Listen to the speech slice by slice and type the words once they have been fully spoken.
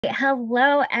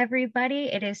Hello, everybody.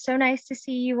 It is so nice to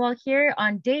see you all here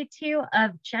on day 2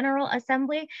 of General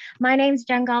Assembly. My name is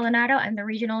Jen Galanado. I'm the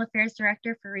Regional Affairs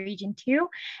Director for Region 2,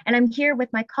 and I'm here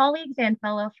with my colleagues and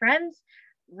fellow friends,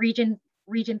 Region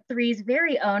Three's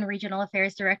very own Regional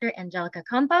Affairs Director, Angelica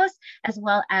Campos, as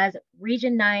well as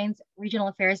Region 9's Regional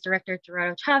Affairs Director,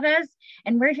 Gerardo Chavez,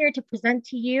 and we're here to present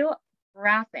to you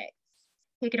graphics.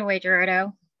 Take it away,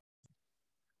 Gerardo.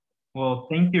 Well,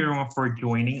 thank you everyone for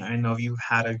joining. I know you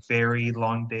had a very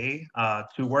long day,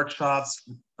 2 workshops,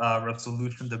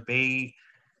 resolution debate.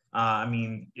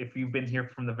 If you've been here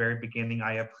from the very beginning,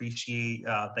 I appreciate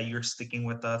that you're sticking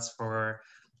with us for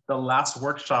the last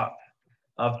workshop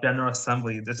of General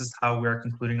Assembly. This is how we're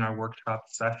concluding our workshop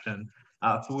session.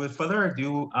 So with further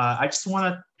ado, I just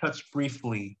want to touch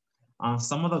briefly on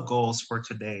some of the goals for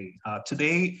today.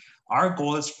 Today, our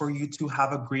goal is for you to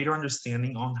have a greater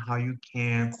understanding on how you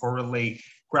can correlate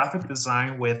graphic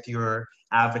design with your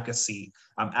advocacy.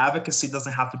 Advocacy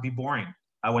doesn't have to be boring.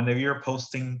 Whenever you're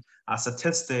posting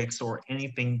statistics or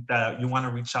anything that you want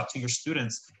to reach out to your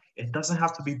students, it doesn't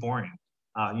have to be boring.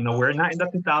 We're not in the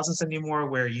 2000s anymore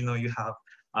where, you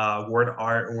have word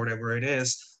art or whatever it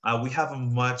is. We have a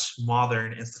much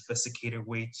modern and sophisticated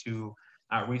way to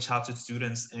reach out to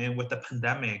students. And with the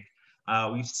pandemic,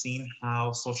 we've seen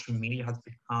how social media has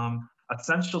become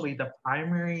essentially the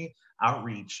primary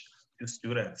outreach to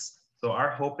students. So our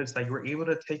hope is that you're able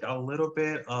to take a little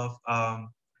bit of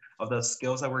the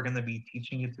skills that we're going to be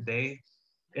teaching you today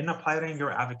and apply it in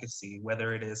your advocacy,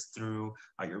 whether it is through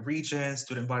your region,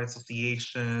 student body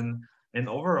association, and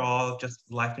overall just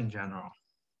life in general.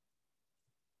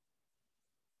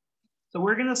 So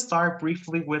we're gonna start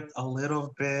briefly with a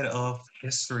little bit of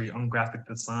history on graphic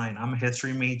design. I'm a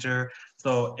history major,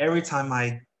 so every time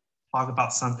I talk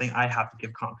about something, I have to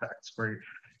give context for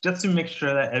just to make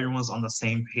sure that everyone's on the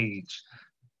same page.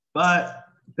 But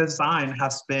design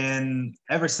has been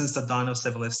ever since the dawn of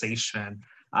civilization.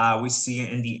 We see it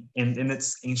in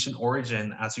its ancient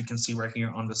origin, as you can see right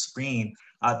here on the screen.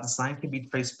 Design can be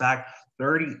traced back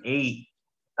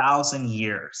 38,000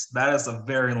 years. That is a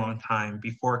very long time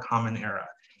before Common Era.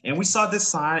 And we saw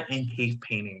design in cave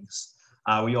paintings.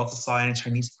 We also saw it in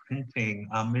Chinese printing,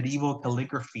 medieval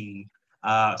calligraphy,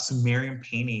 Sumerian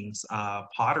paintings,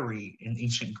 pottery in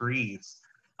ancient Greece.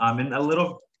 And a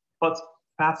little, but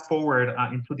fast forward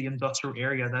into the industrial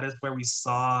area, that is where we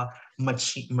saw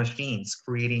machines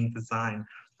creating design.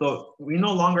 So we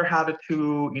no longer have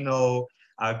to,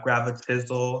 grab a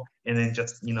chisel and then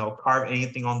just, carve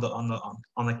anything on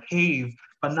the cave.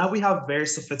 But now we have very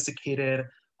sophisticated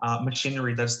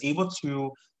machinery that's able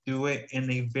to do it in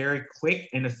a very quick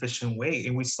and efficient way.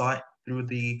 And we saw it through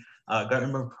the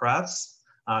Gutenberg press.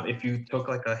 If you took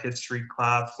like a history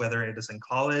class, whether it is in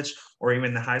college or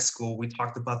even in high school, we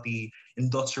talked about the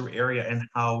industrial area and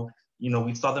how,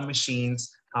 we saw the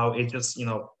machines, how it just,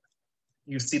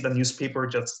 you see the newspaper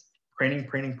just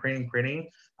printing,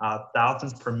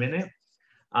 thousands per minute.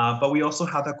 But we also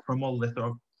have the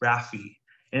chromolithography.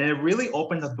 And it really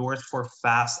opened the doors for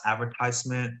fast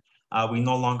advertisement. We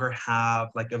no longer have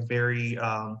like a very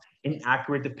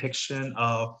inaccurate depiction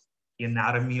of the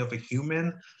anatomy of a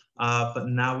human, but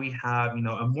now we have,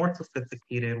 a more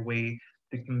sophisticated way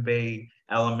to convey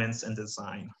elements and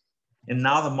design. And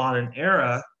now the modern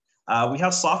era, we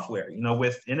have software,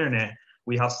 with internet,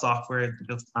 we have software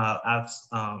just as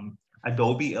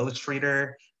Adobe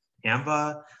Illustrator,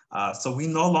 Canva. So we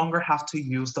no longer have to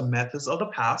use the methods of the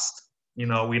past. We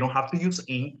don't have to use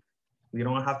ink. We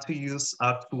don't have to use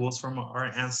tools from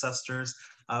our ancestors,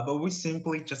 but we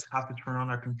simply just have to turn on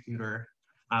our computer.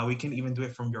 We can even do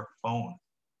it from your phone.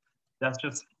 That's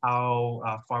just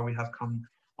how far we have come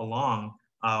along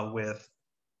with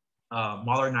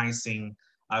modernizing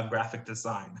graphic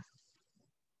design.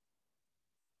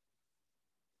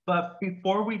 But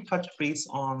before we touch base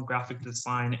on graphic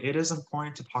design, it is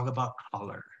important to talk about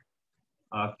color.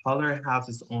 Color has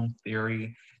its own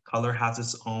theory. Color has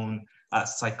its own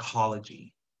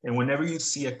psychology. And whenever you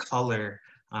see a color,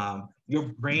 your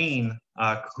brain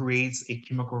creates a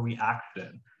chemical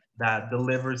reaction that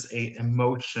delivers a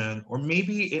emotion, or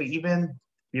maybe it even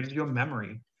gives you a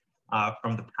memory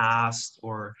from the past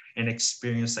or an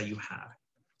experience that you had.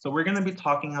 So we're gonna be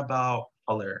talking about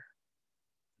color.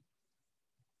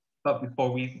 But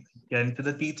before we get into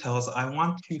the details, I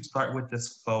want to start with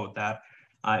this quote that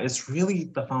is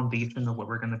really the foundation of what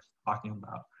we're going to be talking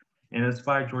about. And it's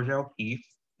by Georgia O'Keeffe.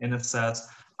 And it says,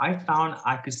 I found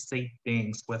I could say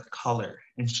things with color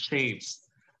and shapes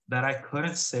that I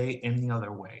couldn't say any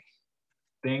other way.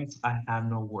 Things I have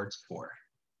no words for.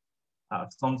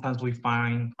 Sometimes we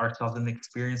find ourselves in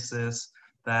experiences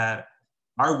that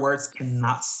our words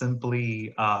cannot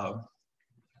simply, how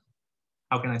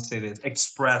can I say this,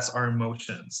 express our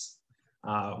emotions.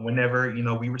 Whenever, you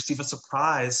know, we receive a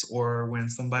surprise or when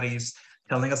somebody's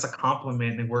telling us a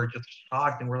compliment and we're just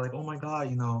shocked and we're like, oh my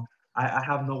God, you know, I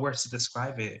have no words to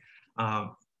describe it.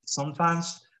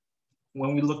 Sometimes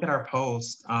when we look at our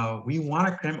posts, we want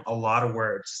to cram a lot of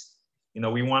words. You know,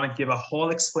 we want to give a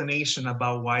whole explanation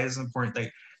about why it's important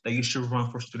that you should run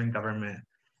for student government.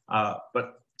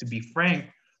 But to be frank,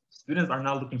 students are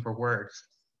not looking for words.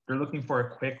 They're looking for a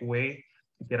quick way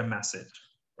to get a message,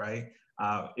 right?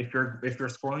 If you're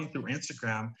scrolling through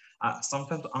Instagram,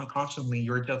 sometimes unconsciously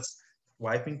you're just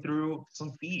swiping through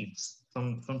some feeds,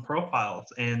 some profiles,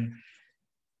 and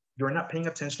you're not paying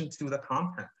attention to the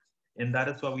content. And that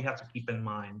is what we have to keep in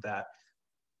mind, that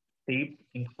shape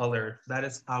and color, that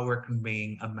is how we're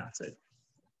conveying a message.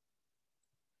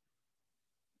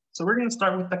 So we're gonna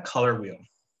start with the color wheel.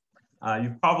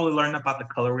 You've probably learned about the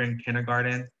color wheel in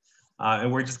kindergarten,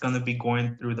 and we're just gonna be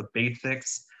going through the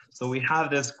basics. So we have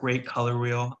this great color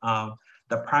wheel.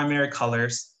 The primary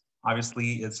colors,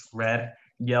 obviously, is red,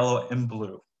 yellow, and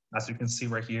blue, as you can see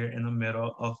right here in the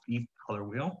middle of the color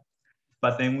wheel.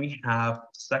 But then we have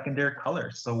secondary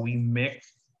colors. So we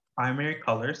mix primary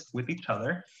colors with each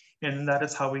other, and that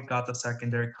is how we got the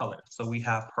secondary colors. So we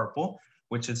have purple,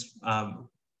 which is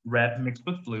red mixed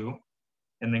with blue,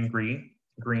 and then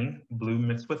green, blue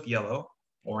mixed with yellow,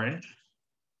 orange,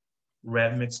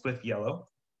 red mixed with yellow.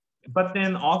 But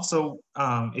then also,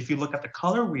 if you look at the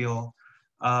color wheel,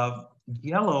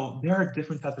 yellow, there are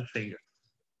different types of shades.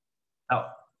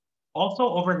 Also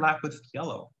overlap with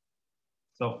yellow.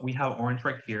 So we have orange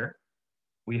right here.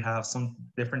 We have some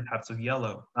different types of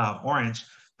yellow, orange,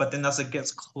 but then as it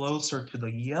gets closer to the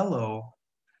yellow,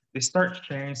 they start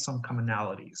sharing some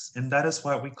commonalities. And that is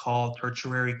what we call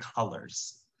tertiary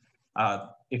colors.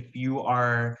 If you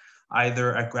are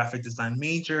either a graphic design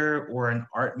major or an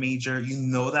art major, you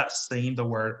know that saying the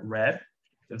word red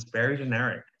is very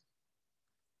generic.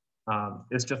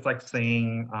 It's just like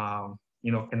saying,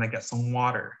 you know, can I get some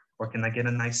water? Or can I get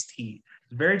a nice tea?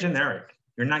 It's very generic.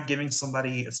 You're not giving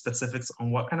somebody specifics on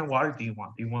what kind of water do you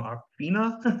want? Do you want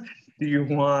Aquafina? Do you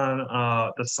want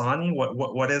Dasani?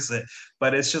 What is it?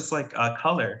 But it's just like a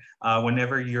color.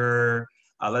 Whenever you're,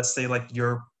 let's say like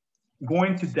you're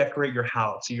going to decorate your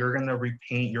house, you're gonna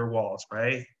repaint your walls,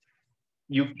 right?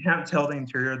 You can't tell the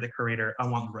interior decorator, I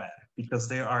want red, because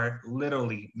there are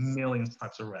literally millions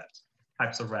types of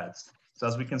reds. So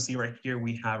as we can see right here,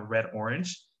 we have red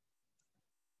orange,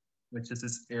 which is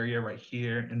this area right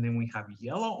here. And then we have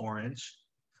yellow orange,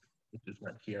 which is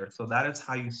right here. So that is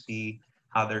how you see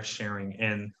how they're sharing.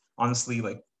 And honestly,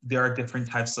 like there are different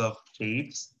types of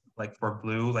shades. Like for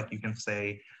blue, like you can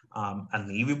say a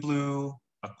navy blue,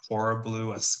 a coral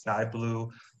blue, a sky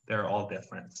blue. They're all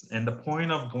different. And the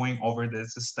point of going over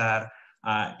this is that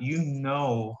you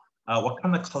know what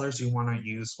kind of colors you want to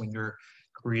use when you're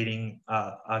creating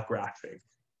a graphic.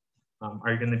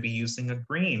 Are you going to be using a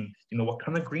green? You know, what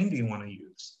kind of green do you want to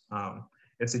use?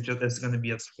 Is it just, it's going to be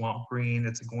a swamp green?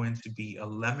 Is it going to be a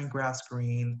lemongrass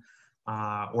green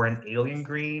or an alien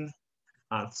green?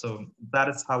 So that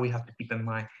is how we have to keep in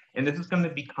mind. And this is going to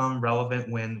become relevant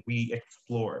when we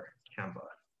explore Canva.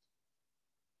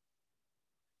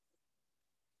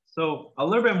 So a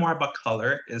little bit more about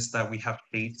color is that we have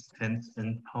shades, tints,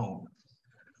 and tones.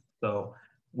 So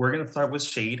we're going to start with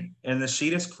shade, and the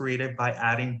shade is created by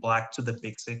adding black to the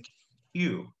basic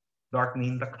hue,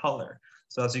 darkening the color.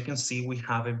 So as you can see, we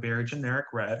have a very generic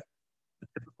red, the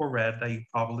typical red that you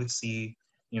probably see,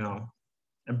 you know,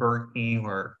 in Burger King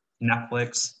or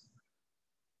Netflix.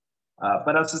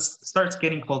 But as it starts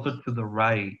getting closer to the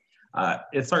right,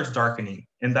 it starts darkening,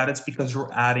 and that is because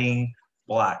you're adding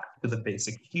black to the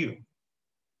basic hue.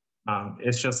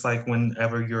 It's just like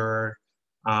whenever you're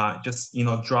just, you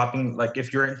know, dropping, like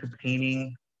if you're into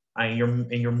painting and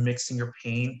you're mixing your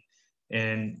paint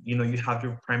and, you know, you have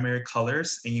your primary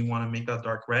colors and you want to make a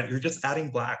dark red, you're just adding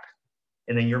black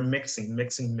and then you're mixing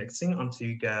until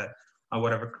you get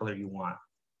whatever color you want.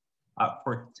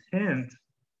 For tint,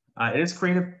 it is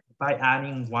created by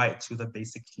adding white to the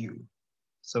basic hue.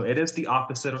 So it is the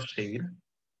opposite of shade.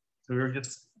 So we're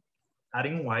just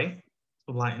adding white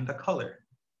to lighten the color.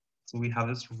 So we have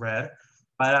this red,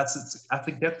 but as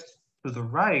it gets to the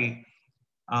right,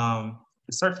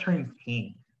 it starts turning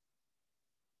pink.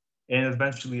 And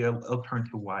eventually it'll turn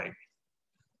to white.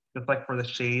 Just like for the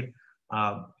shade,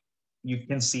 you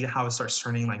can see how it starts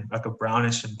turning like a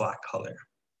brownish and black color.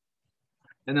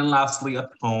 And then lastly, a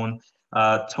tone.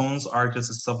 Tones are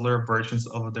just subtler versions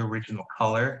of the original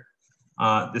color.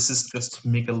 This is just to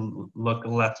make it look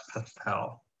less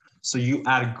pastel. So you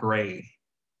add gray.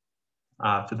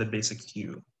 to the basic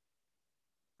hue.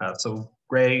 So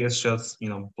gray is just,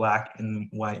 black and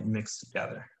white mixed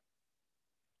together.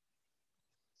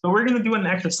 So we're gonna do an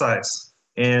exercise,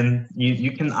 and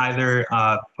you can either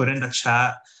put in the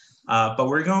chat, but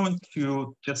we're going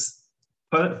to just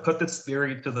put this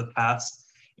theory to the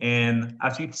test. And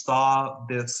as you saw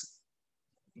this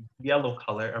yellow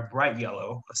color, a bright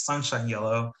yellow, a sunshine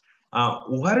yellow,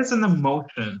 what is an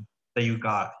emotion that you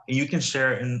got? And you can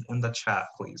share in the chat,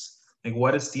 please. Like,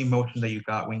 what is the emotion that you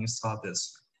got when you saw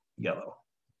this yellow?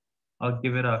 I'll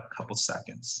give it a couple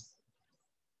seconds.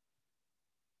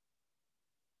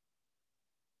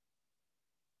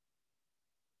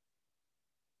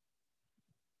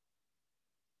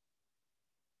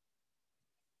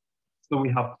 So we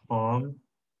have calm,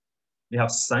 we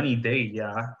have sunny day,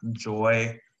 yeah,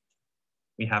 joy,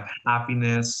 we have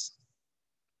happiness,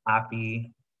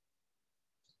 happy.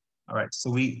 All right,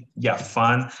 so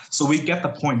fun. So we get the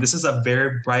point. This is a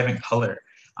very vibrant color.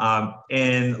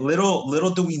 And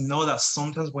little do we know that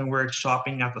sometimes when we're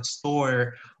shopping at the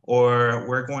store or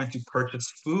we're going to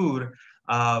purchase food,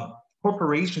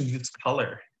 corporations use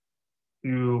color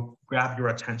to grab your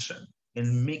attention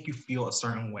and make you feel a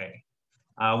certain way.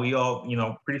 We all,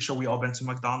 pretty sure we all been to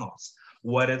McDonald's.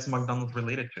 What is McDonald's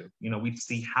related to? We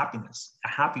see happiness, a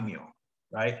happy meal,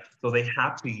 right? So they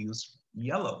have to use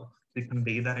yellow to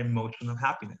convey that emotion of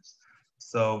happiness.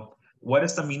 So what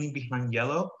is the meaning behind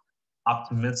yellow?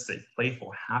 Optimistic,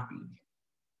 playful, happy.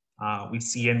 We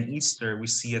see it in Easter, we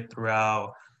see it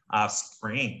throughout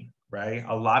spring, right?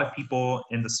 A lot of people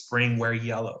in the spring wear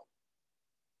yellow.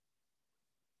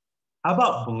 How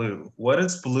about blue? What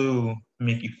does blue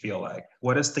make you feel like?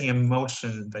 What is the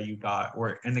emotion that you got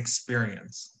or an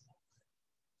experience?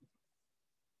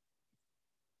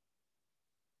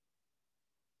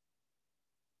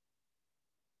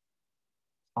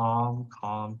 Calm,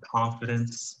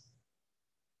 confidence,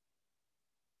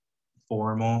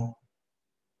 formal,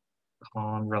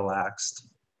 calm, relaxed,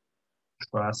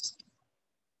 trust,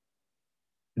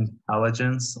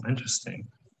 intelligence. Interesting.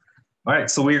 All right,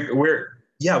 so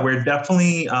we're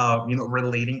definitely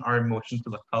relating our emotions to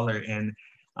the color, and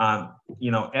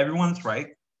everyone's right.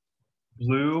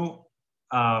 Blue,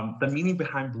 the meaning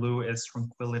behind blue is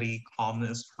tranquility,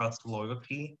 calmness, trust,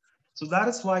 loyalty. So that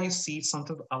is why you see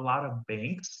sometimes a lot of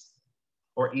banks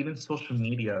or even social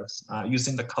medias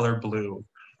using the color blue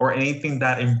or anything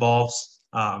that involves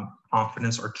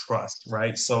confidence or trust,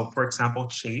 right? So for example,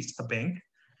 Chase, the bank,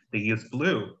 they use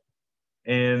blue.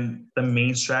 And the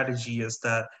main strategy is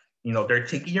that, they're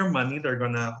taking your money, they're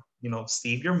gonna,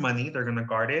 save your money, they're gonna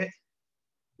guard it.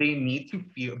 They need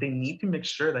to make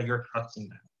sure that you're trusting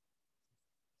them.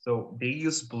 So they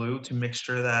use blue to make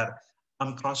sure that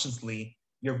unconsciously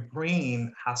your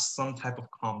brain has some type of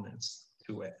calmness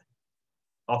to it.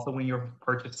 Also, when you're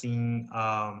purchasing,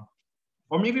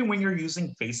 or maybe when you're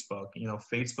using Facebook,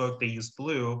 Facebook, they use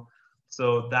blue.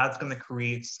 So that's going to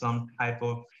create some type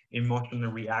of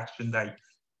emotional reaction that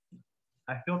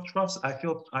I feel trust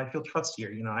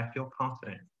here, I feel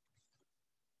confident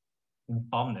and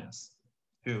calmness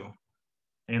too,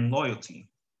 and loyalty.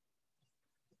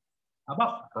 How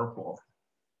about purple?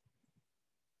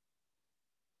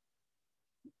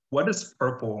 What is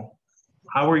purple?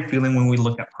 How are we feeling when we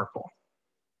look at purple?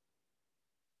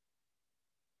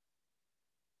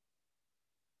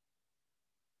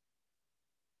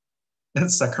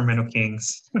 It's Sacramento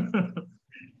Kings.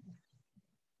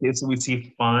 Okay, so we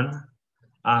see fun,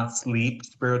 sleep,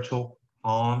 spiritual,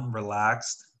 calm,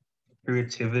 relaxed,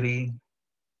 creativity,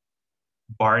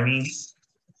 Barney,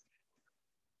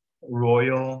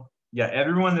 royal. Yeah,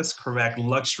 everyone is correct.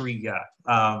 Luxury, yeah.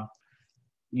 A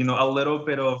little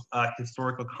bit of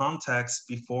historical context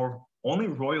before only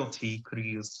royalty could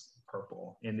use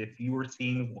purple. And if you were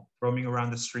seen roaming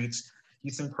around the streets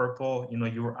using purple,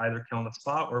 you were either killed on the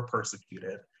spot or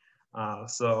persecuted.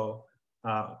 So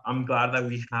I'm glad that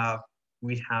we have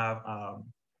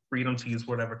freedom to use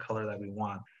whatever color that we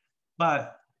want.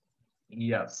 But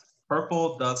yes,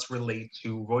 purple does relate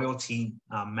to royalty,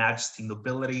 majesty,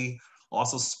 nobility,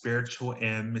 also spiritual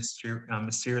and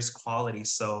mysterious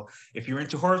qualities. So if you're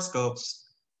into horoscopes,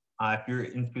 if you're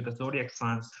into the zodiac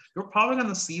signs, you're probably going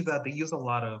to see that they use a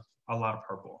lot of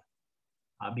purple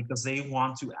because they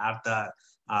want to add that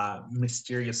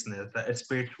mysteriousness, that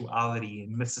spirituality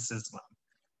and mysticism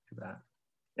to that.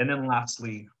 And then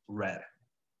lastly, red.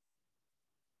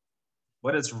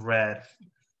 What is red?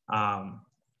 Um,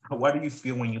 what do you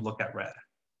feel when you look at red?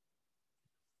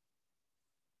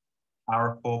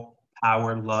 Powerful,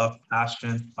 power, love,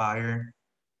 passion, fire,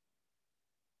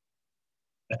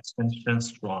 extension,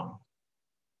 strong.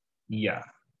 Yeah.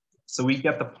 So we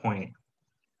get the point.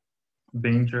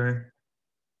 Danger.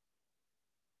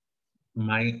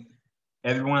 My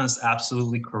Everyone is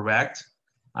absolutely correct.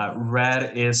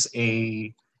 Red is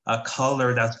a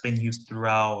color that's been used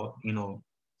throughout,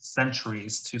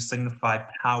 centuries to signify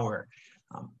power,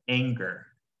 anger,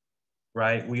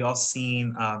 right? We all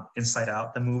seen Inside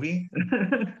Out, the movie.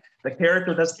 The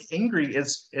character that's angry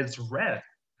is red,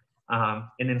 and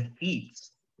in heat,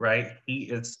 right?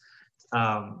 Heat is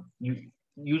you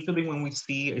usually when we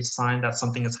see a sign that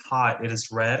something is hot, it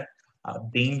is red.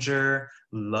 Danger,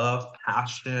 love,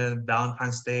 passion,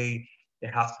 Valentine's Day.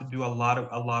 It has to do a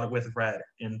lot with red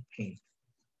and pink.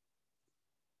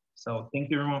 So thank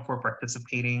you everyone for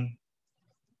participating.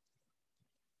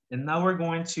 And now we're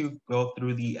going to go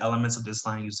through the elements of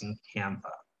design using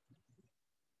Canva.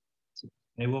 So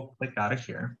I will click out of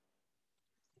here,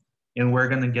 and we're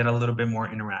going to get a little bit more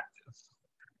interactive.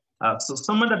 So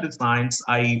some of the designs,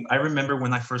 I remember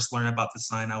when I first learned about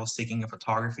design, I was taking a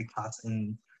photography class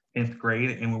in 10th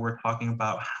grade, and we were talking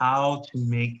about how to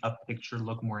make a picture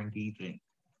look more engaging.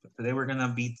 So today we're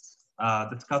gonna be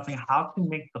discussing how to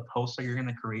make the post that you're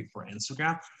gonna create for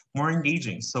Instagram more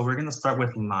engaging. So we're gonna start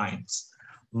with lines.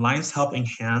 Lines help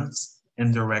enhance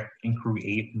and direct and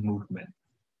create movement.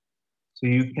 So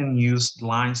you can use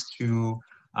lines to,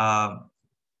 uh,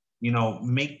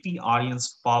 make the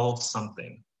audience follow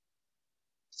something.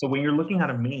 So when you're looking at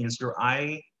a maze, your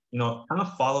eye, kind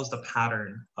of follows the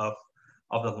pattern of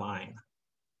the line.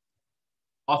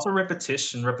 Also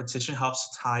repetition. Repetition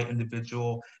helps tie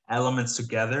individual elements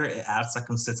together. It adds a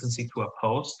consistency to a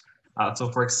post. So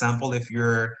for example, if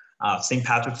your St.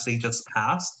 Patrick's Day just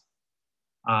passed,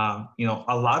 a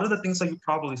lot of the things that you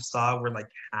probably saw were like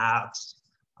hats,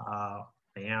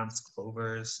 fans,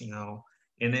 clovers,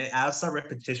 and it adds that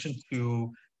repetition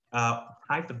to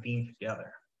tie the theme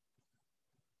together.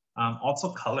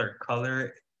 Also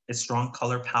color. A strong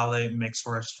color palette makes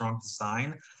for a strong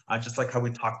design. Just like how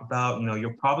we talked about,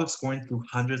 you're probably going through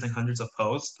hundreds and hundreds of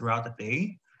posts throughout the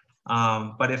day.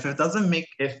 But if it doesn't make,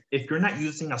 if you're not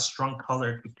using a strong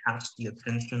color to catch the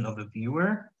attention of the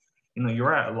viewer,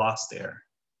 you're at a loss there.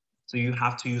 So you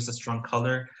have to use a strong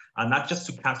color, not just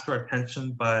to catch their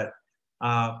attention, but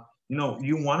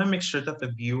you want to make sure that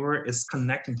the viewer is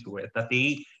connecting to it, that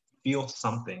they feel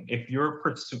something. If you're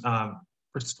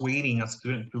persuading a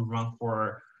student to run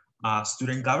for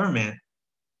student government,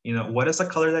 what is the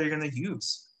color that you're going to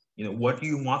use? What do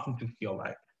you want them to feel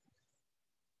like?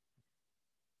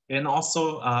 And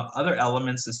also other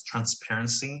elements is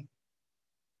transparency.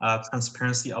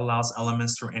 Transparency allows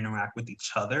elements to interact with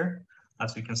each other,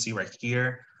 as we can see right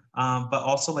here. But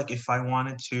also like if I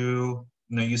wanted to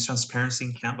use transparency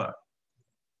in Canva,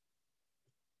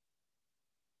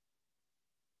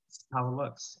 this is how it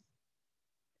looks.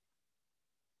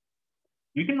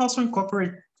 You can also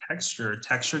incorporate texture.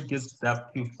 Texture gives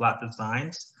depth to flat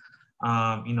designs.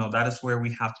 That is where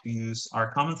we have to use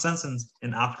our common sense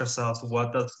and ask ourselves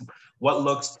what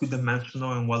looks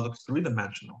two-dimensional and what looks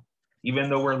three-dimensional. Even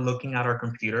though we're looking at our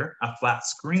computer, a flat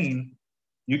screen,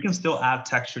 you can still add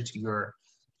texture to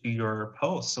your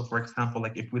post. So for example,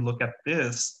 like if we look at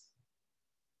this,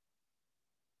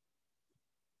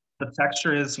 the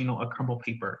texture is a crumpled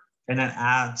paper, and it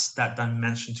adds that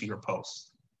dimension to your post.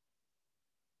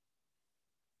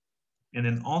 And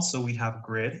then also we have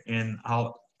grid, and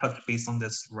I'll touch base on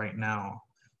this right now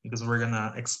because we're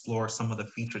gonna explore some of the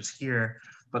features here,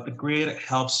 but the grid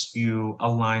helps you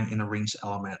align and arrange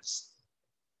elements.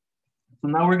 So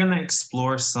now we're gonna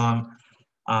explore some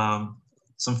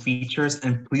features,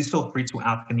 and please feel free to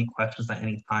ask any questions at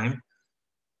any time.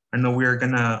 I know we're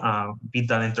gonna be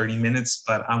done in 30 minutes,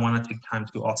 but I wanna take time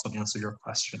to also answer your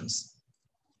questions.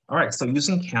 All right, so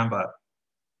using Canva,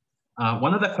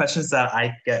 one of the questions that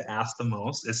I get asked the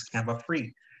most is Canva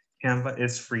free? Canva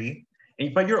is free,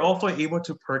 but you're also able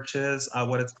to purchase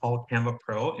what is called Canva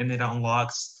Pro, and it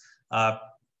unlocks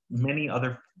many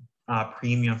other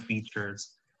premium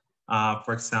features.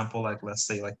 For example, like let's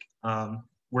say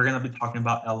we're gonna be talking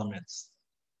about elements.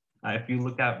 If you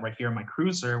look at right here in my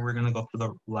cruiser, we're gonna go to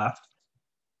the left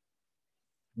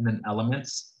and then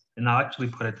elements, and I'll actually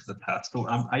put it to the test. So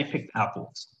I picked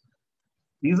apples.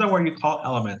 These are what you call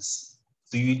elements.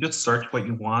 So you just search what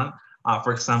you want.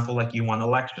 For example, like you want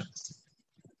elections,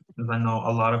 because I know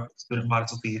a lot of student body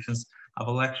associations have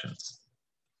elections.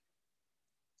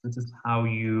 This is how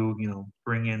you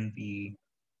bring in the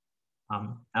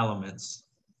elements.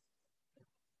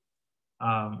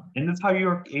 And that's how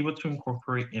you're able to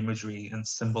incorporate imagery and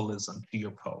symbolism to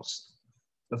your post.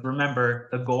 But remember,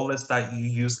 the goal is that you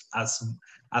use as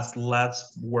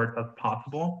less words as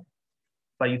possible,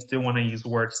 but you still want to use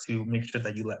words to make sure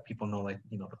that you let people know, like,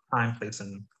 the time, place,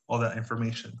 and all that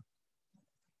information.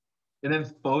 And then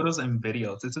photos and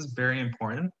videos. This is very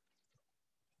important.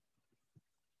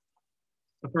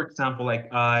 So for example,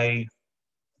 like I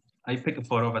pick a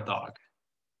photo of a dog.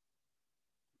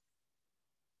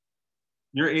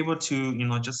 You're able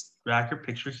to, just drag your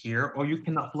picture here, or you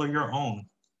can upload your own.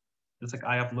 Just like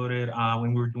I uploaded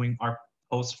when we were doing our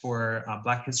post for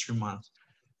Black History Month.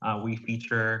 We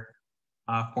feature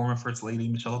former First Lady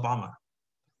Michelle Obama.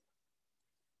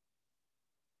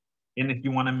 And if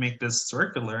you want to make this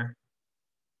circular,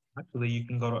 actually you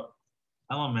can go to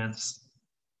Elements,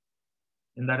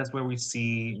 and that is where we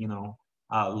see,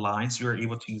 lines. You're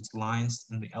able to use lines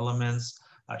in the elements,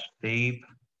 shape,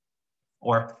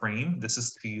 or frame. This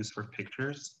is to use for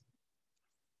pictures.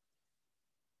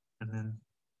 And then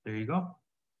there you go.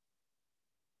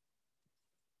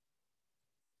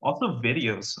 Also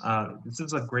videos. This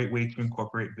is a great way to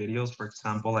incorporate videos. For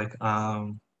example, like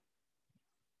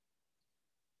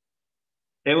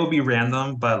it will be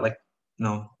random, but like,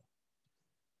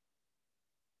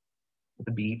 at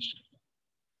the beach.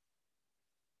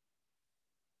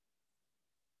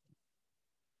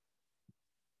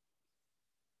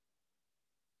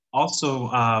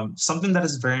 Also, something that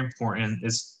is very important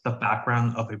is the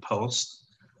background of a post.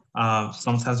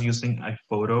 Sometimes using a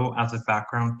photo as a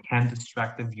background can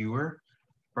distract the viewer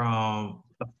from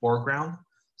the foreground.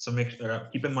 So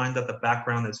keep in mind that the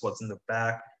background is what's in the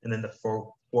back, and then the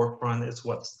forefront is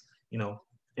what's in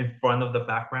front of the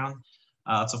background.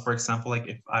 So for example, like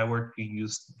if I were to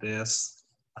use this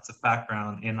as a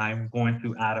background and I'm going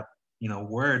to add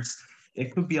words,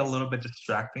 it could be a little bit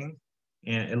distracting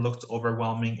and it looks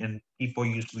overwhelming, and people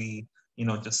usually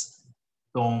just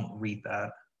don't read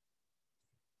that.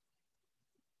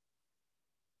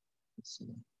 Let's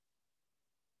see.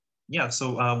 Yeah,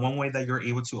 so one way that you're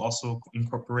able to also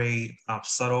incorporate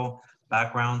subtle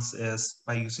backgrounds is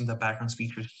by using the backgrounds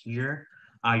features here.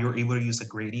 You're able to use a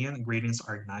gradient. Gradients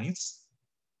are nice.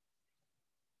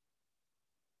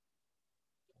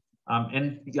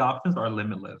 And the options are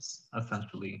limitless,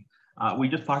 essentially. We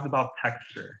just talked about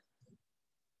texture.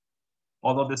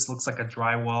 Although this looks like a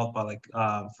drywall, but like,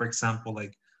 for example,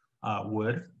 like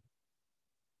wood,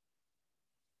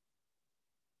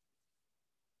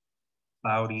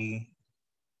 cloudy.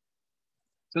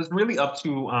 So it's really up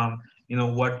to,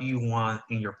 what do you want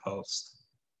in your post?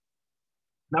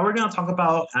 Now we're going to talk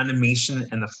about animation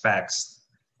and effects.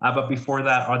 But before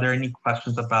that, are there any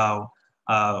questions about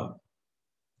uh,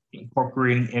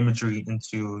 incorporating imagery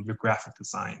into your graphic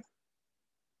design?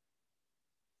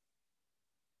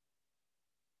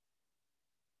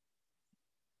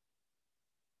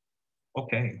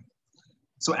 Okay.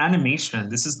 So animation,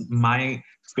 this is my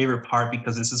favorite part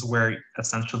because this is where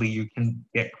essentially you can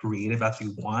get creative as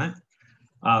you want.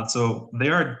 So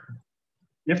there are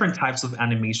different types of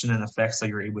animation and effects that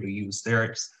you're able to use.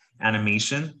 There's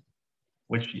animation,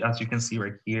 which as you can see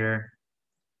right here,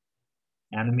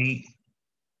 animate.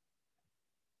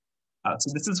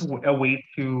 So this is a way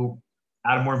to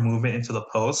add more movement into the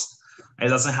post. It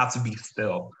doesn't have to be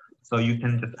still. So you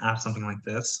can just add something like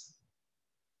this.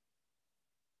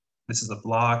 This is a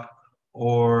block,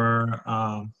 or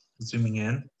zooming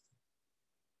in,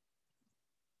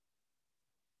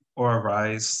 or a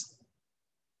rise,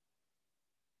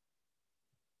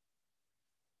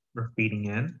 or fading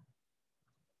in.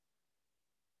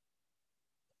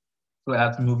 So it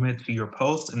adds movement to your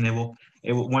post, and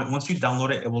once you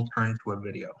download it, it will turn into a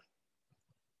video.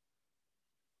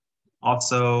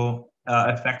 Also,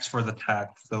 effects for the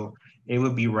text. So it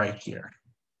would be right here.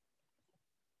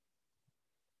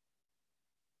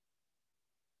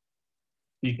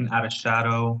 You can add a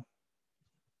shadow,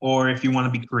 or if you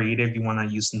want to be creative, you want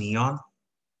to use neon.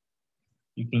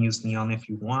 You can use neon if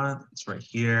you want. It's right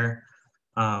here.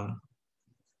 Now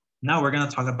we're going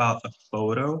to talk about the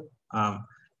photo.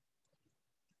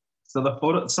 So the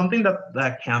photo, something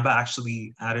that Canva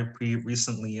actually added pretty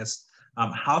recently is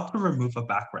how to remove a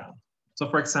background. So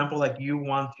for example, like you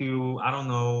want to, I don't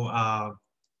know,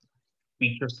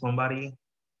 feature somebody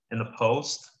in the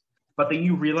post, but then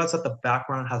you realize that the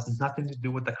background has nothing to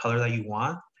do with the color that you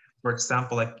want. For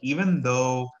example, like even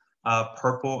though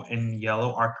purple and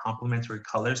yellow are complementary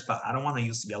colors, but I don't want to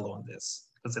use yellow on this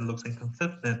because it looks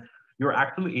inconsistent, you're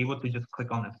actually able to just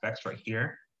click on effects right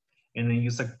here and then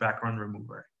use like background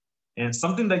remover. And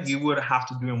something that you would have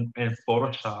to do in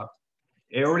Photoshop,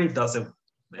 it already does it.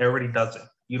 It already does it.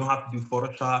 You don't have to do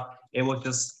Photoshop. It will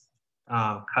just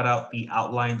cut out the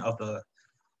outline of the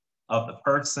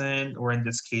person, or in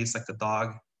this case, like the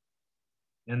dog,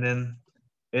 and then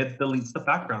it deletes the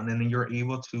background, and then you're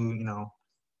able to,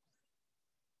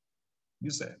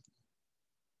 use it.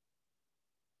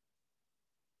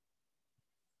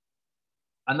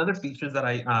 Another feature that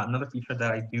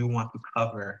I do want to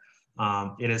cover,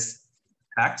 it is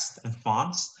text and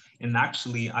fonts. And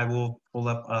actually, I will pull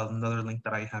up another link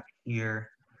that I have here,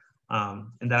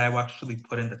 and that I will actually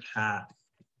put in the chat.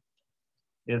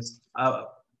 Is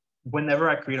whenever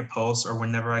I create a post or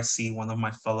whenever I see one of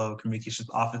my fellow communications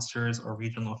officers or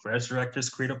regional affairs directors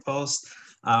create a post,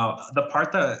 the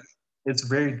part that it's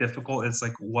very difficult is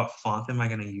like, what font am I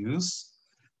going to use?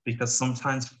 Because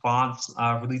sometimes fonts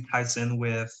really ties in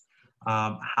with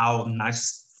how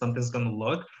nice something's going to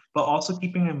look, but also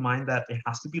keeping in mind that it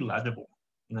has to be legible.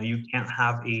 You know, you can't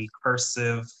have a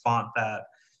cursive font that,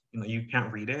 you know, you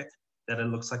can't read it, that it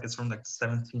looks like it's from like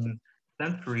 17th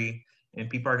century, and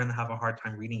people are going to have a hard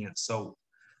time reading it. So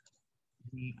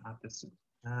we add this.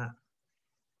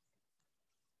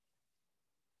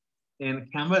 And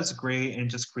Canva is great in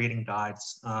just creating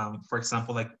guides. For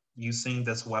example, like using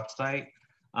this website,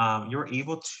 you're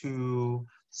able to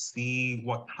see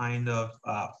what kind of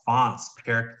fonts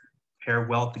pair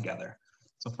well together.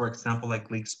 So for example, like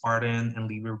League Spartan and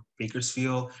Lever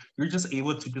Bakersfield, you're just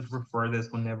able to just refer this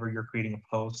whenever you're creating a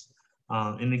post.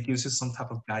 And it gives you some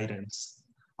type of guidance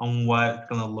on what's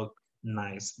gonna look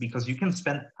nice, because you can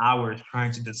spend hours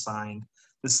trying to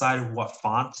decide what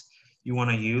font you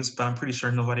want to use, but I'm pretty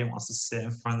sure nobody wants to sit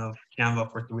in front of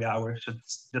Canva for 3 hours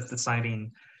just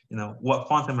deciding, you know, what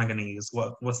font am I going to use?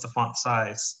 What's the font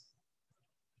size?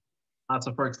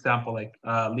 So for example, like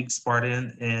League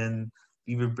Spartan and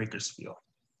Beaver Bakersfield.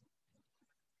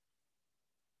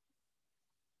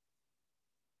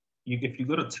 If you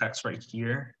go to text right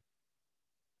here,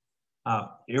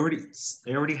 it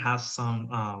already has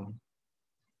some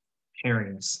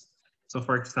pairings. So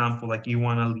for example, like you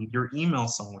want to leave your email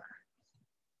somewhere.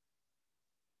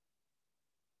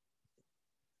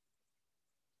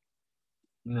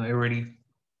 You know, it already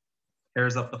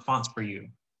pairs up the fonts for you.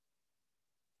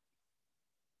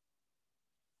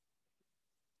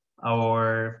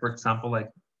 Or for example, like,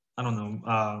 I don't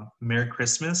know, Merry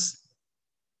Christmas.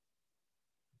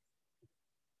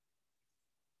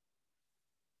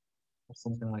 Or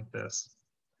something like this.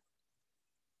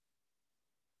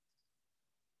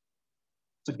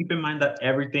 So keep in mind that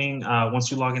everything,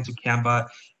 once you log into Canva,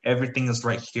 everything is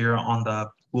right here on the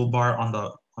toolbar on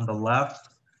the left.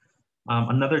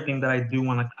 Another thing that I do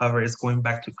want to cover is going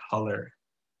back to color.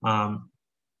 And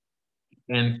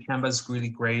Canva is really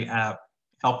great at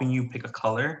helping you pick a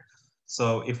color.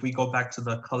 So if we go back to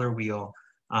the color wheel,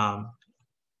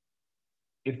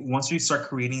 once you start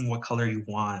creating what color you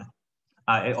want,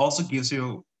 it also gives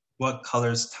you what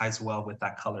colors ties well with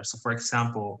that color. So for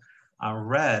example,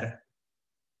 red,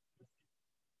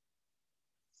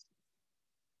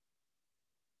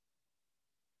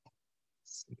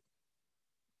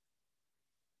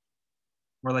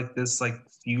 or like this like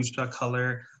fuchsia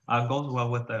color goes well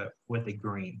with a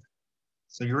green.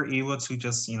 So you're able to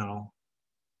just, you know,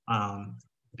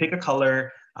 pick a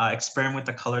color, experiment with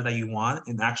the color that you want,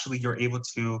 and actually you're able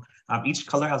to, each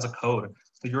color has a code.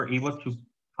 So you're able to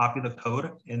copy the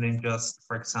code and then just,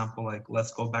 for example, like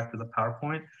let's go back to the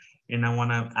PowerPoint and I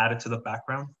want to add it to the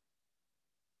background.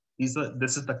 This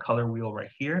is the color wheel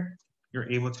right here. You're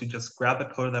able to just grab the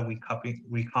code that we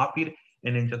copied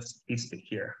and then just paste it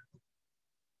here.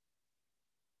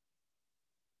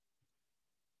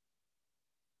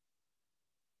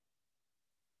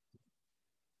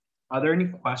 Are there any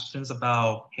questions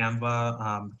about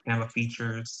Canva, Canva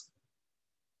features?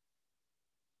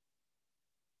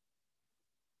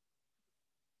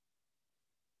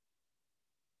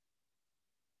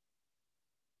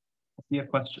 I see a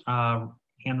question,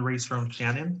 hand raised from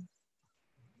Shannon.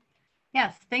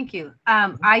 Yes, thank you.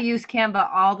 I use Canva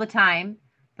all the time,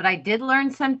 but I did learn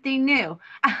something new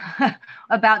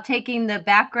about taking the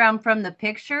background from the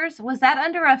pictures. Was that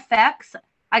under effects?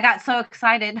 I got so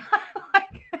excited.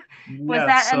 Was Yeah,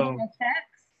 that so under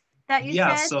effects that you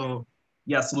yeah, said? so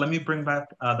yeah, so let me bring back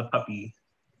the puppy.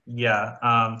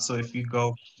 Yeah, so if you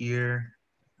go here,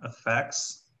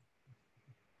 effects.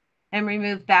 And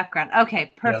remove background. Okay, Yeah,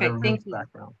 the perfect. remove Thank you.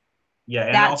 background. Yeah, and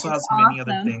it That also is has many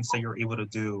other awesome. things that you're able to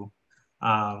do.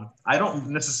 I don't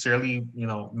necessarily, you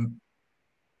know,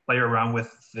 play around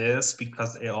with this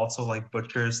because it also like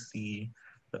butchers the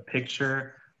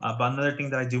picture. But another thing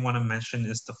that I do want to mention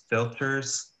is the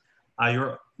filters.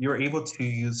 You're able to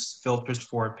use filters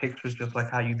for pictures just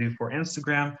like how you do for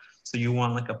Instagram. So you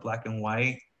want like a black and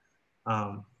white,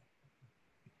 um,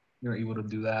 you're able to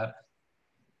do that.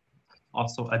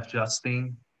 Also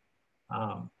adjusting,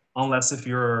 unless if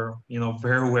you're, you know,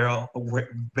 very well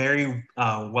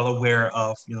aware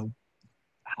of, you know,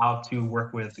 how to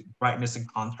work with brightness and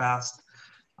contrast,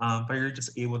 but you're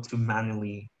just able to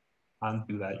manually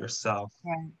do that yourself.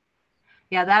 Right.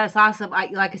 Yeah, that is awesome.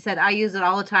 Like I said, I use it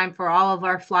all the time for all of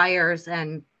our flyers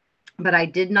and but I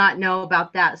did not know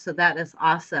about that. So that is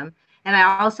awesome. And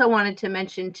I also wanted to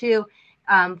mention too,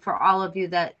 for all of you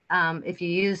that if you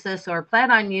use this or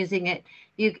plan on using it,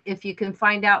 if you can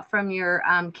find out from your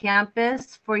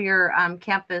campus for your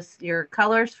campus, your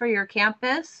colors for your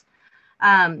campus,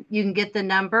 you can get the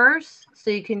numbers so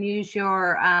you can use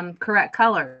your correct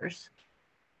colors.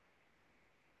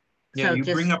 Yeah, So you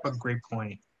just, bring up a great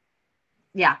point.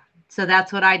 yeah, so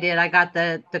that's what I did. I got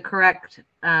the correct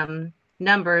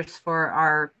numbers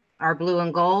for our blue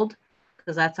and gold,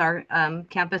 because that's our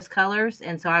campus colors.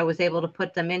 And so I was able to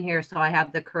put them in here so I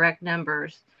have the correct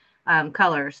numbers,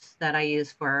 colors that I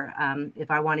use for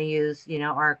if I want to use, you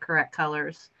know, our correct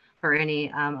colors for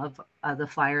any of the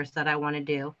flyers that I want to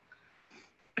do.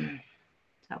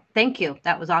 So thank you.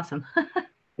 That was awesome.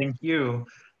 Thank you.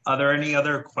 Are there any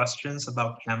other questions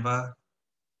about Canva?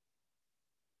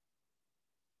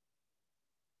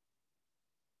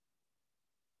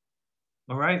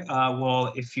 All right,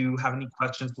 well, if you have any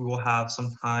questions, we will have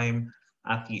some time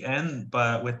at the end.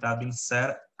 But with that being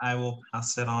said, I will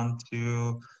pass it on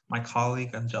to my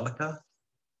colleague, Angelica,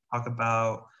 talk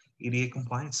about ADA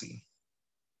compliancy.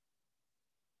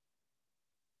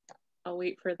 I'll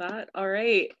wait for that. All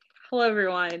right. Hello,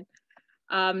 everyone.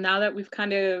 Now that we've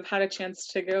kind of had a chance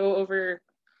to go over,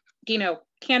 you know,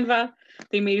 Canva,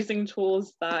 the amazing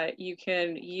tools that you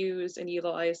can use and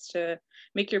utilize to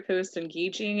make your posts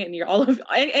engaging and all of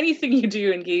anything you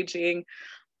do engaging,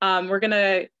 we're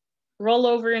gonna roll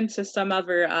over into some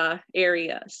other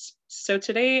areas. So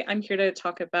today I'm here to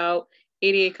talk about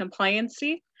ADA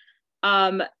compliancy.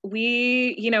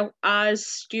 We, you know, as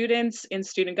students in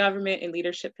student government and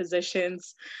leadership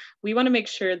positions, we want to make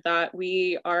sure that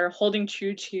we are holding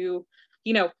true to,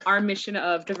 you know, our mission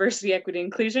of diversity, equity,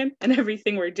 inclusion and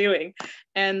everything we're doing.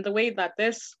 And the way that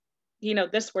this, you know,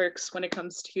 this works when it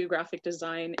comes to graphic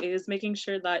design is making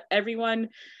sure that everyone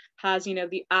has, you know,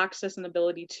 the access and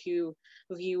ability to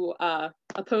view a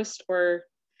post or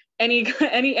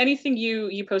anything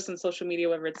you post on social media,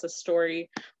 whether it's a story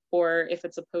or if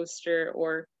it's a poster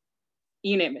or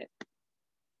you name it.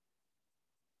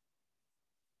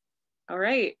 All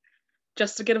right,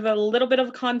 just to give a little bit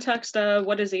of context of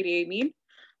what does ADA mean?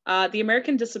 The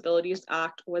American Disabilities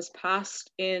Act was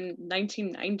passed in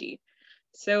 1990.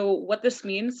 So what this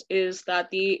means is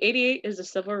that the ADA is a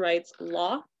civil rights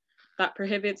law that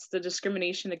prohibits the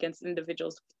discrimination against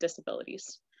individuals with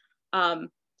disabilities.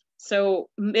 So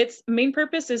its main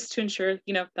purpose is to ensure,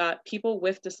 you know, that people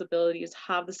with disabilities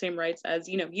have the same rights as,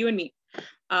 you know, you and me.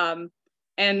 And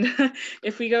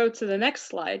if we go to the next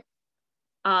slide,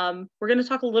 we're going to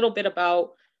talk a little bit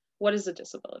about what is a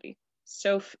disability.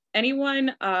 So if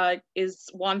anyone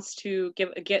wants to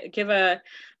give a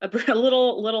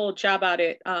little jab at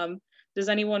it, does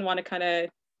anyone want to kind of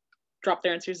drop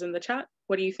their answers in the chat?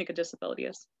 What do you think a disability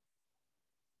is?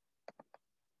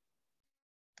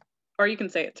 Or you can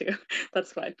say it too,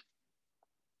 that's fine.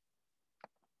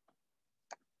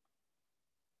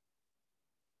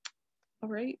 All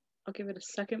right, I'll give it a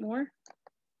second more.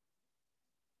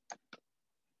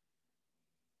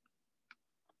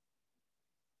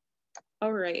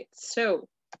 All right, so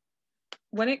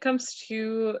when it comes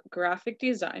to graphic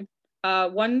design,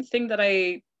 one thing that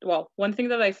I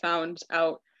found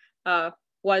out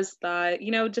was that, you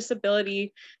know,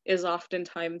 disability is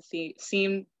oftentimes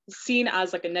seen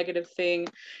as like a negative thing,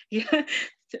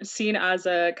 seen as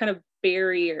a kind of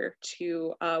barrier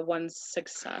to one's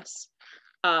success.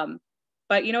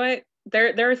 But you know what?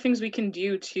 There are things we can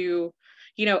do to,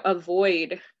 you know,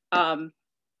 avoid,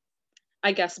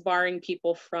 I guess, barring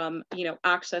people from, you know,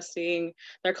 accessing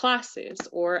their classes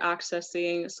or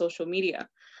accessing social media.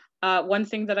 One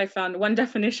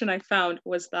definition I found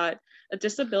was that a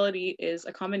disability is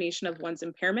a combination of one's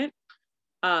impairment,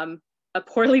 a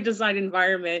poorly designed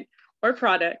environment or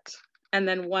product, and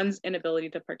then one's inability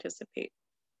to participate.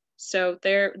 So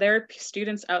there are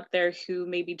students out there who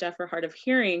may be deaf or hard of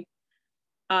hearing,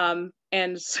 and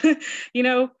you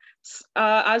know,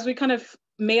 as we kind of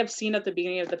may have seen at the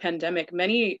beginning of the pandemic,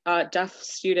 many deaf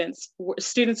students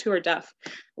who are deaf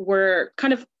were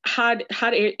kind of had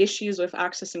issues with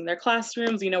accessing their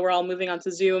classrooms. You know, we're all moving on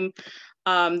to Zoom.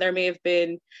 There may have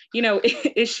been, you know,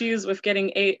 issues with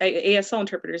getting ASL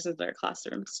interpreters into their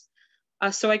classrooms.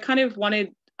 So I kind of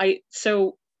wanted, you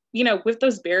know, with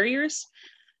those barriers,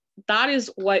 that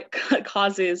is what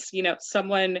causes, you know,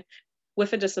 someone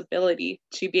with a disability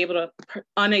to be able to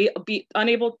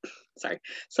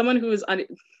someone who is all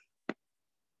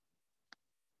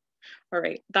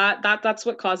right, that's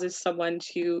what causes someone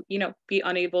to, you know, be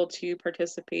unable to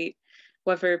participate,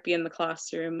 whether it be in the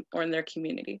classroom or in their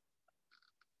community.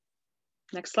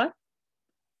 Next slide.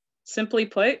 Simply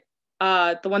put,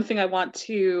 the one thing I want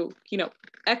to,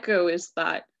 echo is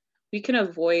that we can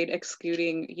avoid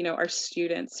excluding, our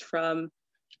students from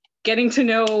getting to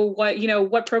know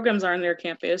what programs are on their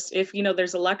campus. If,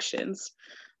 there's elections,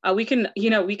 we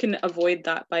can avoid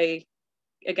that by,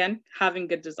 again, having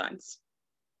good designs.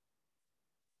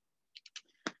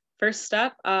 First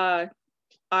step, I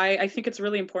think it's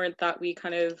really important that we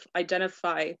kind of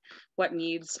identify what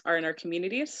needs are in our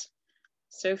communities.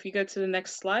 So if you go to the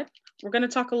next slide, we're going to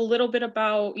talk a little bit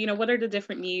about, what are the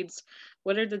different needs,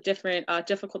 what are the different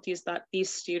difficulties that these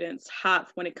students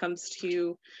have when it comes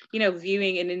to,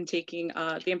 viewing and intaking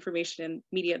the information and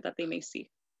media that they may see.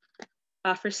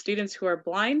 For students who are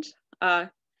blind,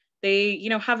 they,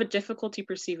 have a difficulty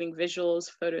perceiving visuals,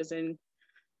 photos, and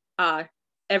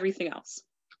everything else.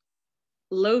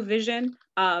 Low vision,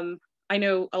 I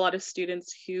know a lot of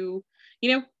students who,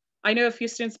 I know a few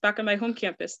students back on my home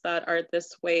campus that are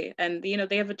this way, and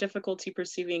they have a difficulty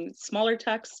perceiving smaller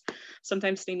text.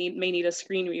 Sometimes they may need a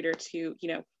screen reader to,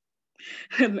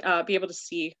 be able to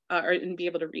see and be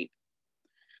able to read.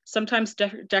 Sometimes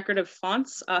decorative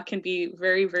fonts can be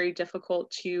very, very difficult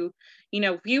to,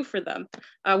 view for them.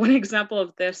 One example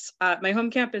of this, my home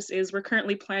campus is we're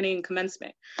currently planning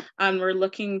commencement. We're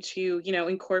looking to,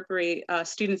 incorporate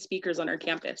student speakers on our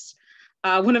campus.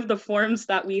 One of the forms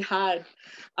that we had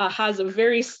has a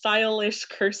very stylish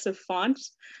cursive font,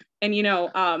 and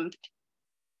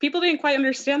people didn't quite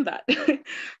understand that.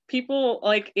 People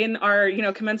like in our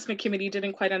commencement committee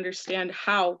didn't quite understand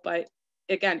how, but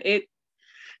again,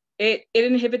 it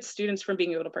inhibits students from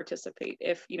being able to participate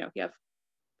if you have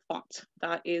font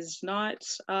that is not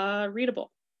readable.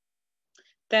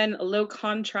 Then low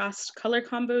contrast color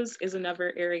combos is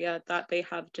another area that they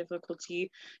have difficulty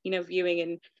viewing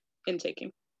and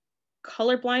intaking.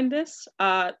 Color blindness,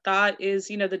 that is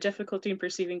the difficulty in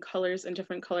perceiving colors and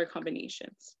different color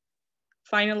combinations.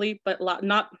 Finally, but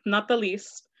not the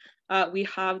least, we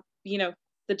have the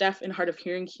deaf and hard of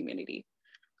hearing community.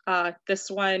 This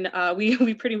one,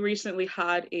 we pretty recently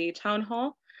had a town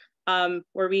hall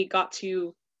where we got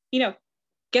to,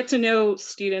 get to know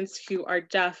students who are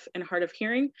deaf and hard of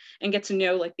hearing and get to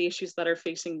know like the issues that are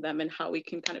facing them and how we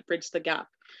can kind of bridge the gap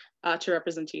to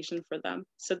representation for them.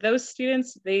 So those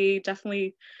students, they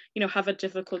definitely, have a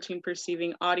difficulty in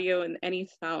perceiving audio and any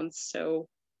sounds. So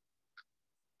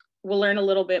we'll learn a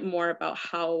little bit more about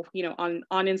how, on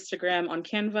Instagram, on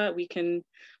Canva, we can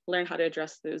learn how to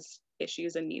address those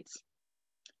issues and needs.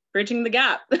 Bridging the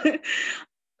gap.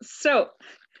 So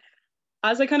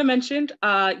as I kind of mentioned,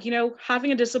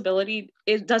 having a disability,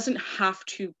 it doesn't have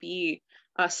to be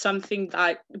something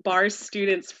that bars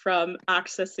students from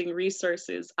accessing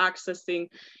resources, accessing,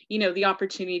 the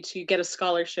opportunity to get a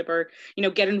scholarship or,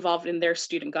 get involved in their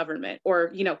student government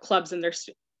or, clubs in their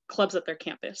clubs at their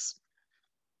campus.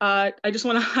 I just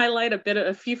want to highlight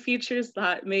a few features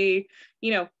that may,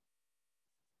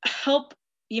 help,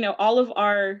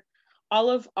 all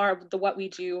of what we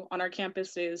do on our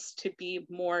campuses to be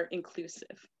more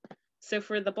inclusive. So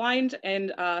for the blind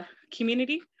and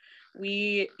community,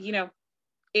 we,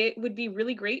 it would be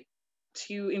really great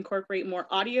to incorporate more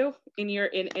audio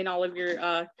in all of your,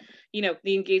 the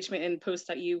engagement and posts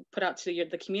that you put out to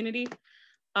the community.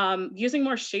 Using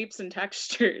more shapes and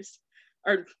textures,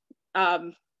 or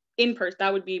in person,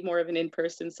 that would be more of an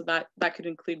in-person, so that could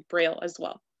include Braille as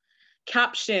well.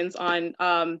 Captions on,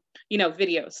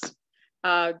 videos.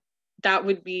 That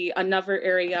would be another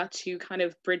area to kind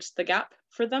of bridge the gap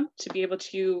for them to be able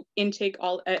to intake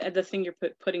all the thing you're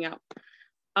putting out.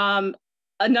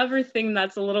 Another thing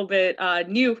that's a little bit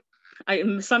new,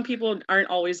 some people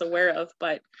aren't always aware of,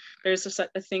 but there's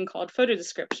a thing called photo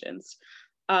descriptions.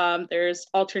 There's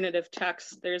alternative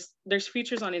text. There's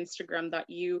features on Instagram that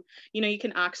you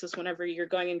can access whenever you're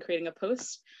going and creating a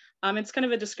post. It's kind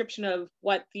of a description of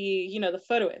what the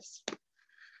photo is.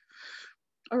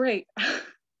 All right,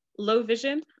 low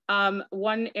vision.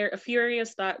 A few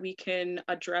areas that we can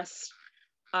address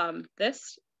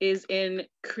this is in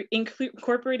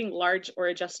incorporating large or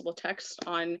adjustable text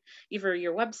on either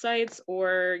your websites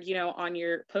or on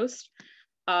your post.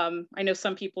 I know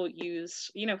some people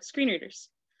use screen readers.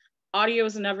 Audio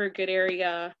is another good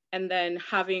area, and then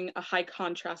having a high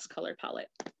contrast color palette.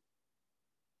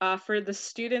 For the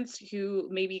students who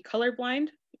may be colorblind,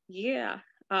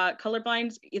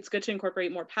 colorblind, it's good to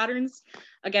incorporate more patterns.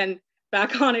 Again,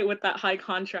 back on it with that high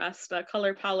contrast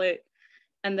color palette.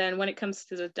 And then when it comes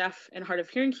to the deaf and hard of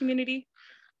hearing community,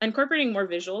 incorporating more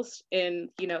visuals in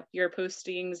your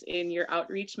postings, in your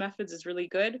outreach methods is really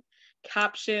good.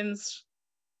 Captions,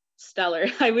 stellar.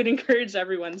 I would encourage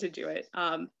everyone to do it.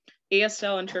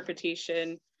 ASL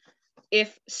interpretation,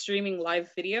 if streaming live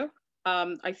video,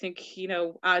 I think, you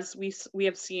know, as we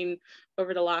have seen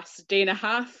over the last day and a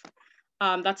half,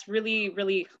 that's really,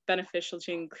 really beneficial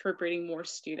to incorporating more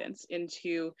students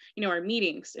into, you know, our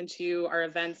meetings, into our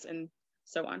events, and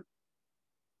so on.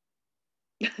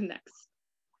 Next.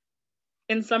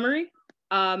 In summary,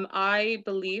 I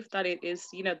believe that it is,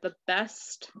 you know, the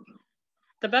best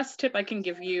tip I can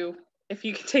give you, if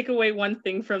you can take away one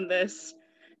thing from this,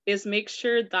 is make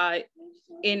sure that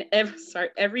in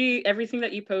everything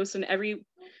that you post and every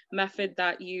method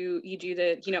that you do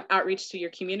the, you know, outreach to your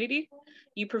community,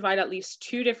 you provide at least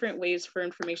 2 different ways for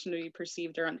information to be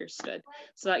perceived or understood,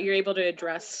 so that you're able to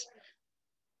address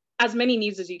as many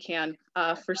needs as you can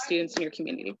for students in your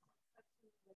community.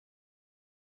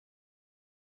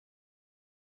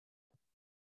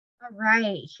 All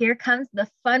right, here comes the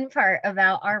fun part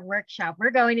about our workshop.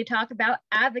 We're going to talk about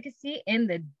advocacy in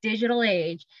the digital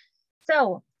age.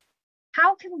 So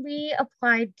how can we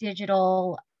apply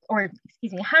digital, or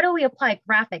excuse me, how do we apply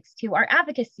graphics to our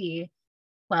advocacy?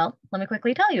 Well, let me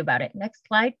quickly tell you about it. Next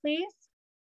slide, please.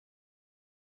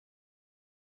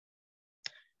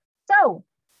 So,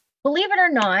 believe it or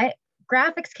not,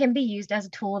 graphics can be used as a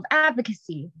tool of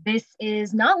advocacy. This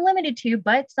is not limited to,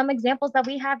 but some examples that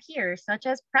we have here, such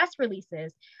as press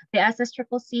releases. The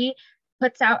SSCCC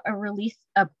puts out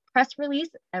a press release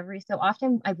every so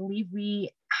often. I believe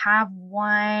we have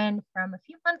one from a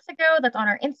few months ago that's on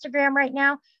our Instagram right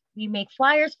now. We make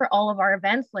flyers for all of our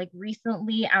events. Like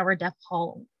recently, our Deaf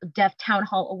Town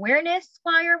Hall awareness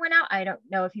flyer went out. I don't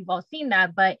know if you've all seen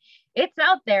that, but it's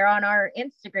out there on our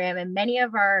Instagram, and many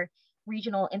of our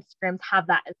regional Instagrams have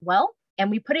that as well.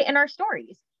 And we put it in our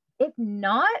stories. If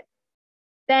not,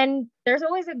 then there's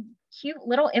always a cute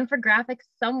little infographic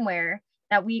somewhere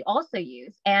that we also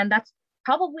use. And that's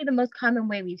probably the most common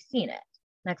way we've seen it.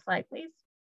 Next slide, please.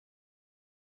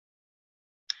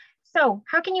 So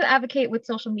how can you advocate with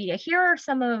social media? Here are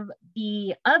some of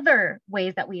the other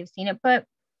ways that we have seen it, but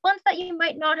ones that you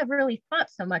might not have really thought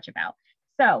so much about.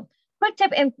 So quick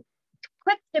tip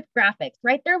graphics,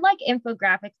 right? They're like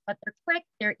infographics, but they're quick,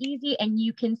 they're easy, and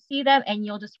you can see them and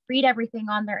you'll just read everything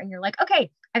on there and you're like, okay,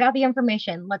 I got the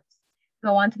information. Let's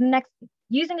go on to the next.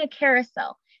 Using a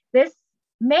carousel. This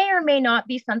may or may not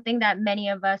be something that many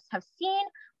of us have seen,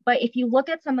 but if you look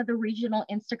at some of the regional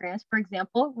Instagrams, for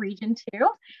example, Region 2,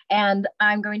 and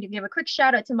I'm going to give a quick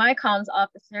shout out to my comms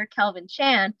officer, Kelvin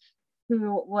Chan,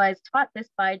 who was taught this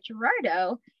by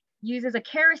Gerardo, uses a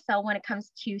carousel when it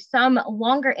comes to some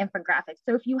longer infographics.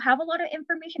 So if you have a lot of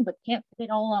information but can't fit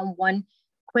it all on one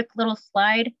quick little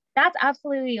slide, that's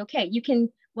absolutely okay. You can,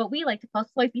 what we like to call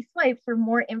swipey swipe for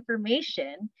more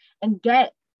information and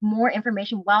get more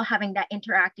information while having that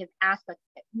interactive aspect,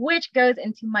 which goes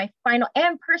into my final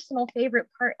and personal favorite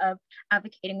part of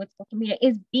advocating with social media,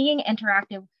 is being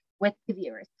interactive with the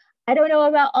viewers. I don't know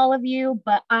about all of you,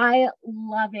 but I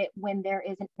love it when there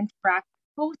is an interactive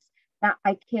post that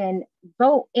I can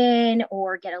vote in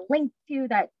or get a link to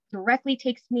that directly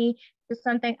takes me to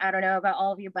something. I don't know about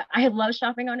all of you, but I love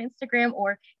shopping on Instagram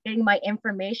or getting my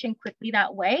information quickly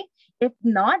that way. If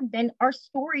not, then our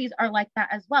stories are like that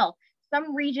as well.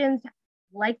 Some regions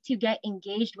like to get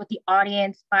engaged with the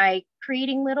audience by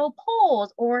creating little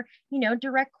polls or, you know,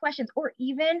 direct questions, or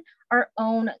even our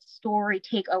own story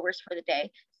takeovers for the day.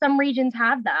 Some regions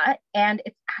have that, and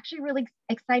it's actually really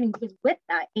exciting because with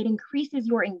that, it increases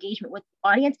your engagement with the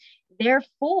audience,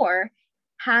 therefore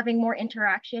having more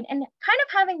interaction and kind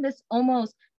of having this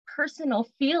almost personal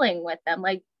feeling with them.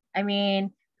 Like, I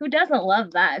mean, who doesn't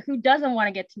love that? Who doesn't want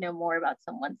to get to know more about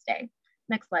someone's day?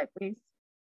 Next slide, please.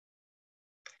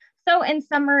 So in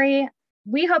summary,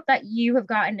 we hope that you have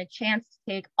gotten a chance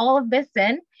to take all of this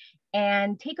in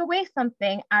and take away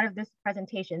something out of this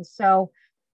presentation. So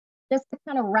just to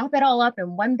kind of wrap it all up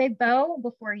in one big bow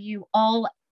before you all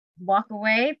walk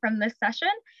away from this session,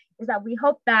 is that we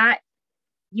hope that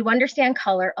you understand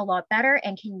color a lot better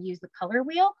and can use the color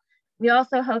wheel. We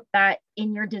also hope that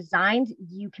in your designs,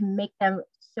 you can make them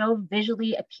so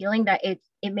visually appealing that it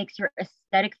makes your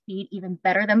aesthetic feed even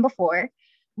better than before.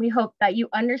 We hope that you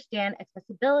understand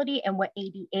accessibility and what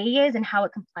ADA is and how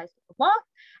it complies with the law.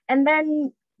 And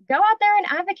then go out there and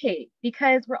advocate,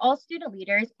 because we're all student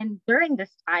leaders. And during this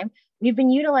time, we've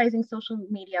been utilizing social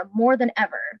media more than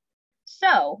ever.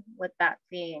 So with that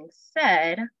being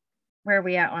said, where are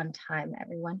we at on time,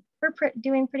 everyone? We're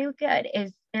doing pretty good.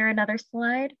 Is there another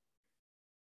slide?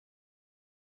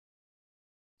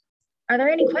 Are there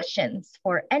any questions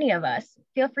for any of us?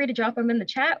 Feel free to drop them in the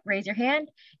chat, raise your hand,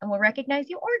 and we'll recognize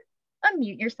you, or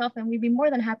unmute yourself, and we'd be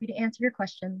more than happy to answer your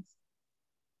questions.